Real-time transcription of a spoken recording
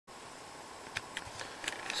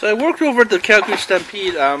So I worked over at the Calgary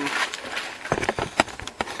Stampede, like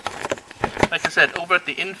I said, over at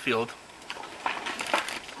the infield.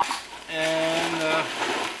 And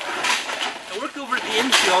I worked over at the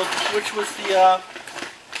infield, which was the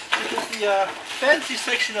fancy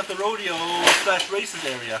section of the rodeo / races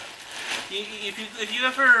area. If you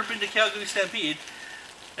ever been to Calgary Stampede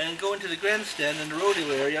and go into the grandstand in the rodeo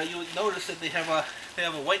area, you'll notice that they have a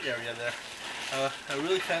white area there, a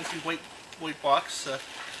really fancy white box,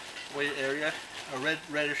 white area, a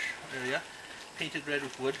reddish area, painted red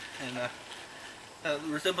with wood, and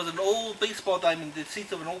resembles an old baseball diamond, the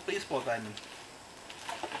seats of an old baseball diamond.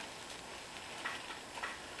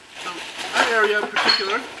 So that area in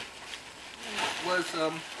particular was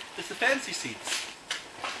it's the fancy seats.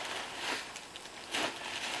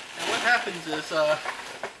 And what happens is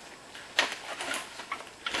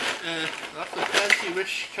lots of fancy,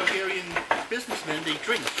 rich Calgarian businessmen, they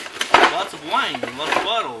drink lots of wine and lots of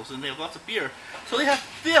bottles, and they have lots of beer. So they have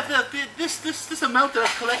this amount that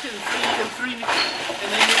I've collected in 3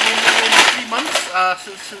 months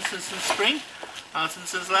since spring,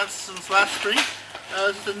 since last spring.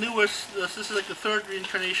 This is the newest. This is like the third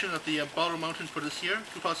reincarnation of the Bottle Mountain for this year,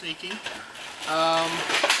 2018. There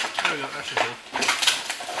we go. That should go.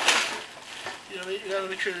 You gotta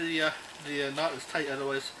make sure the knot is tight,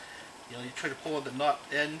 otherwise, you try to pull on the knot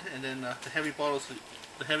end, and then the heavy bottles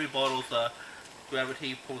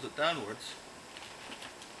gravity pulls it downwards.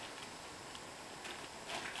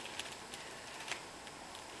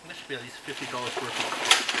 There should be at least $50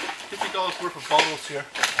 worth of bottles here.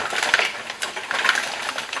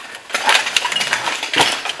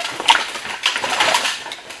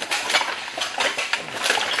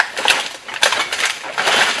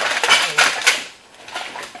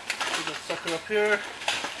 Put that sucker up here.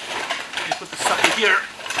 You put the sucker here.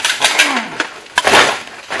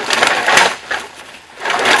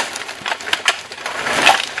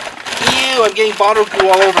 Ew, I'm getting bottle glue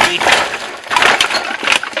all over me.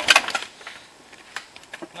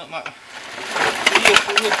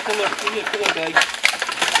 We need a pillow bag.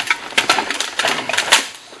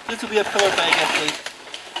 This will be a pillow bag, actually.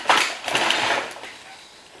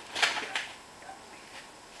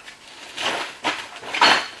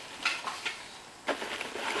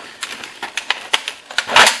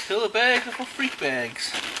 Pillow bags are for freak bags.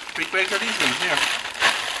 Freak bags are these ones here.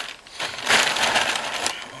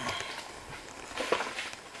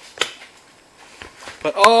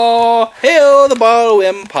 But oh, hail the bottle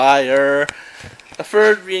empire! A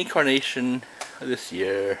third reincarnation this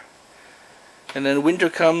year. And then winter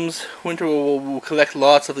comes. Winter will collect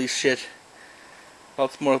lots of these shit.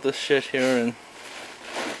 Lots more of this shit here, and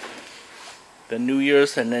then New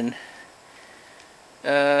Year's, and then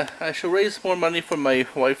I shall raise more money for my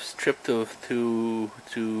wife's trip to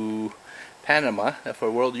Panama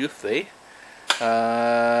for World Youth Day.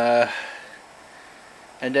 And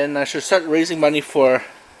then I should start raising money for.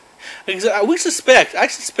 I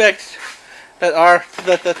suspect that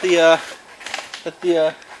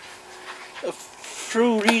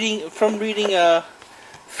through reading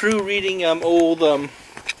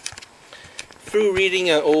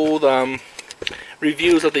old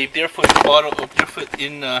reviews of the Deerfoot Trail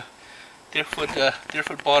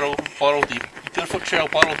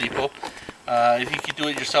Bottle Depot. If you could do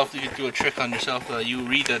it yourself, you could do a trick on yourself. You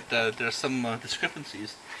read that there's some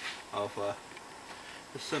discrepancies of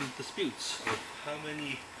there's some disputes of how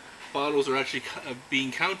many bottles are actually being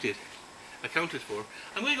accounted for.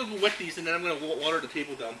 I'm going to go wet these, and then I'm going to water the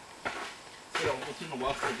table down. So we'll see in a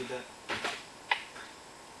while if I do that.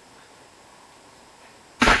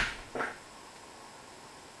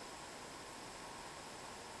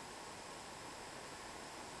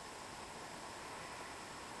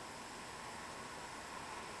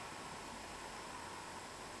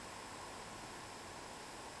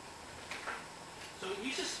 So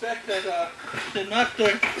we suspect that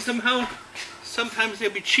sometimes they'll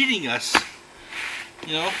be cheating us.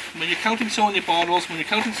 You know, when you're counting so many bottles, going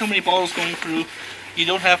through, you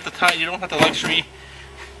don't have the time, you don't have the luxury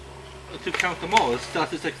to count them all. It's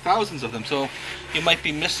like thousands of them, so you might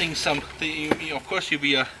be missing some. Of course, you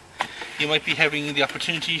might be having the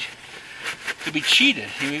opportunity to be cheated.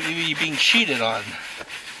 You're being cheated on.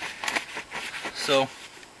 So.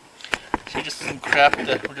 See, just some crap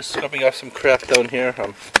we're just scrubbing off some crap down here.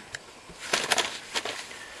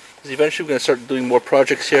 Because eventually we're going to start doing more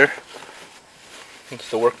projects here. It's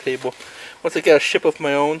the work table. Once I get a ship of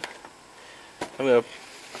my own, I'm going to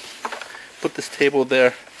put this table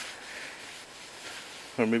there.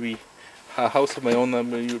 Or maybe a house of my own. I'm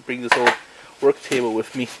going to bring this old work table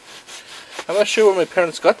with me. I'm not sure where my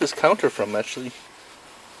parents got this counter from, actually.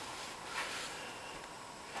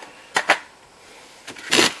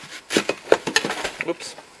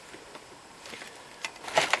 Whoops.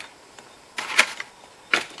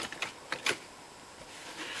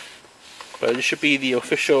 But it should be the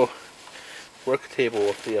official work table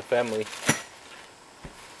of the family.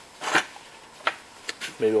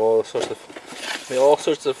 Maybe all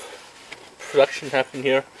sorts of production happen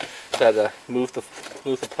here that move the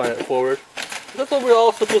planet forward. That's what we're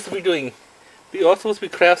all supposed to be doing. We're all supposed to be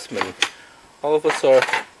craftsmen. All of us are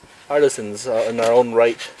artisans in our own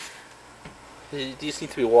right. These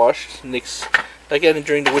need to be washed again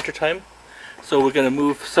during the winter time. So we're going to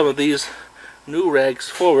move some of these new rags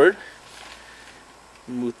forward.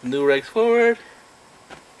 Move the new rags forward.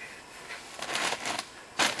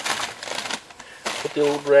 Put the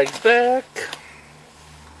old rags back.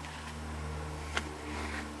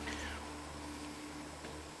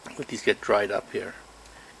 Let these get dried up here.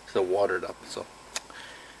 So watered up. So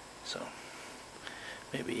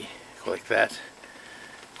maybe go like that.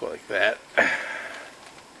 Go like that.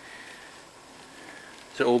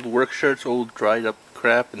 So old work shirts, old dried up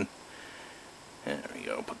crap, and there we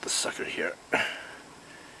go. Put the sucker here.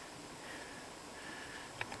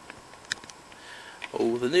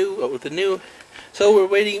 Oh, the new. So we're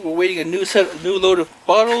waiting a new load of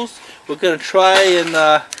bottles. We're gonna try and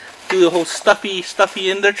do the whole stuffy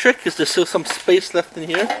in there trick, because there's still some space left in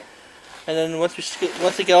here. And then once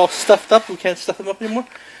they get all stuffed up, we can't stuff them up anymore.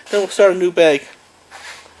 Then we'll start a new bag.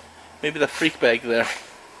 Maybe the freak bag there.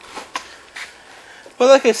 But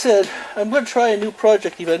like I said, I'm gonna try a new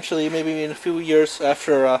project eventually, maybe in a few years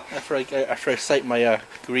after I cite my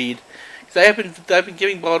greed. I've been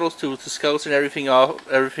giving bottles to scouts and everything. I've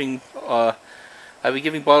been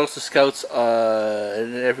giving bottles to scouts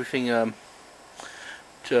and everything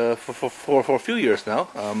for a few years now.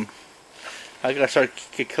 I gotta start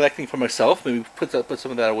collecting for myself. Maybe put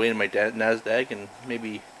some of that away in my Nasdaq and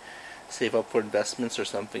maybe save up for investments or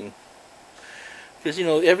something. Because you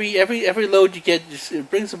know every load you get, it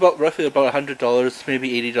brings roughly about $100,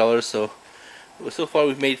 maybe $80. So far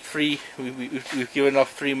we've made we've given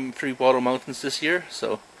off three bottle mountains this year,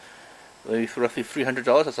 so maybe roughly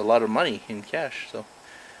 $300. That's a lot of money in cash. So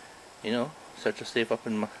you know, start to save up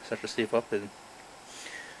and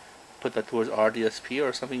put that towards RDSP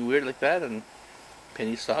or something weird like that, and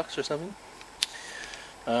penny stocks or something.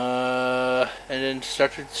 And then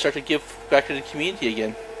start to give back to the community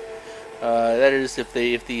again. That is, if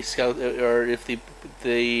the scout or if the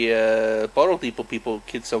bottle depot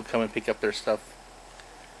kids don't come and pick up their stuff.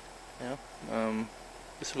 You know,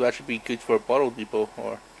 this will actually be good for a bottle depot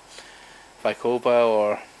or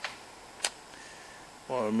Vicova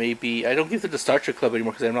or maybe I don't give to the Starcher Club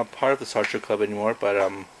anymore because I'm not part of the Starcher Club anymore.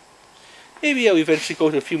 But maybe I'll eventually go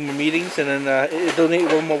to a few more meetings and then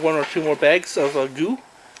donate one or two more bags of goo.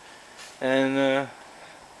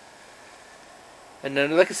 And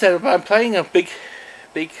then, like I said, I'm planning a big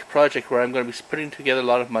project where I'm going to be putting together a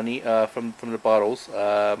lot of money from the bottles,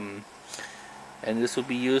 and this will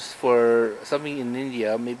be used for something in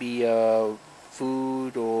India, maybe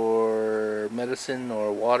food or medicine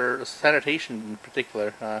or water, sanitation in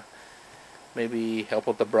particular. Maybe help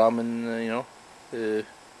out the Brahmin, you know,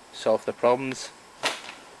 solve the problems.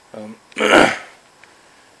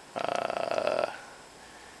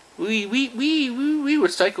 We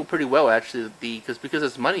recycle pretty well actually, because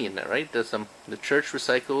there's money in there, right? There's the church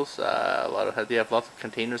recycles they have lots of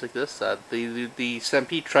containers like this. The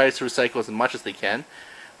Stampede tries to recycle as much as they can,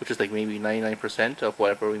 which is like maybe 99% of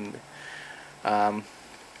whatever we. And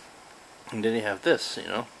then they have this, you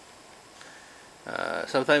know.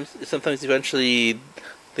 Sometimes eventually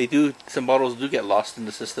some bottles do get lost in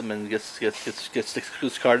the system and gets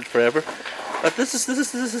discarded forever. But this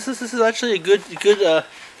is actually a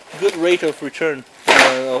good rate of return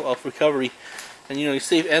of recovery, and you know, you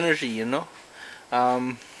save energy. You know,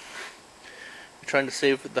 you're trying to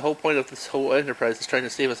save. The whole point of this whole enterprise is trying to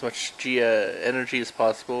save as much energy as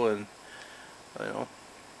possible, and you know,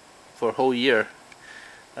 for a whole year,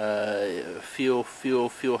 fuel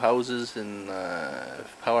houses and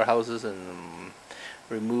powerhouses and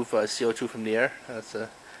remove CO2 from the air. So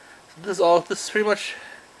this is pretty much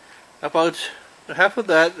about half of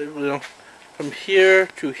that. You know. From here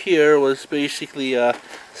to here was basically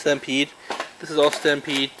Stampede. This is all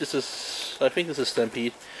Stampede. I think this is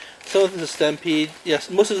Stampede. Some of this is Stampede. Yes,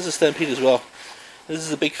 most of this is Stampede as well. This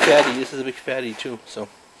is a big fatty. This is a big fatty too. So,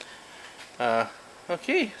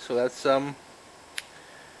 okay. So that's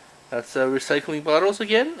recycling bottles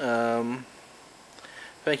again.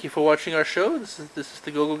 Thank you for watching our show. This is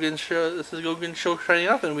the Gogogan show. This is the Gogogan show signing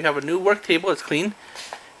off, and we have a new work table. It's clean,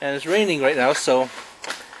 and it's raining right now. So.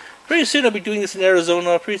 Pretty soon I'll be doing this in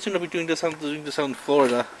Arizona. Pretty soon I'll be doing this in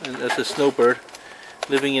Florida, and as a snowbird,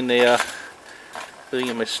 living in a living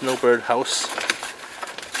in my snowbird house.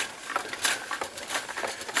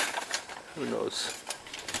 Who knows?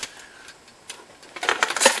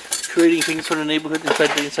 Creating things for the neighborhood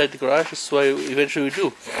inside the garage. That's what eventually we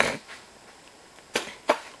do.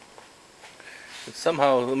 And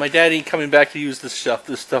somehow, my daddy coming back to use this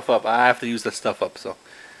stuff up. I have to use that stuff up. So,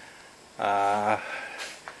 I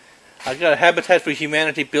got a Habitat for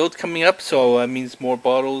Humanity build coming up. So that means more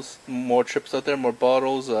bottles, more trips out there, more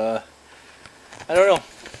bottles. I don't know.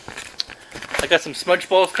 I got some smudge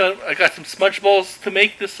balls. I got some smudge balls to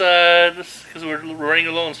make this because we're running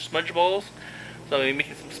low on smudge balls. So I'll be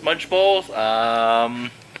making some smudge balls. I'll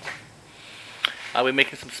be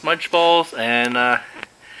making some smudge balls, and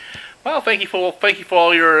well, thank you for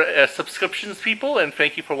all your subscriptions, people, and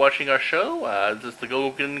thank you for watching our show. This is the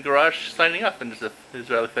Gogan Garage signing off, and there's a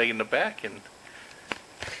Israeli flag in the back, and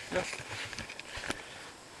yeah.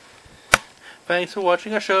 Thanks for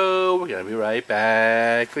watching our show. We're gonna be right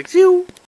back. Thanks you.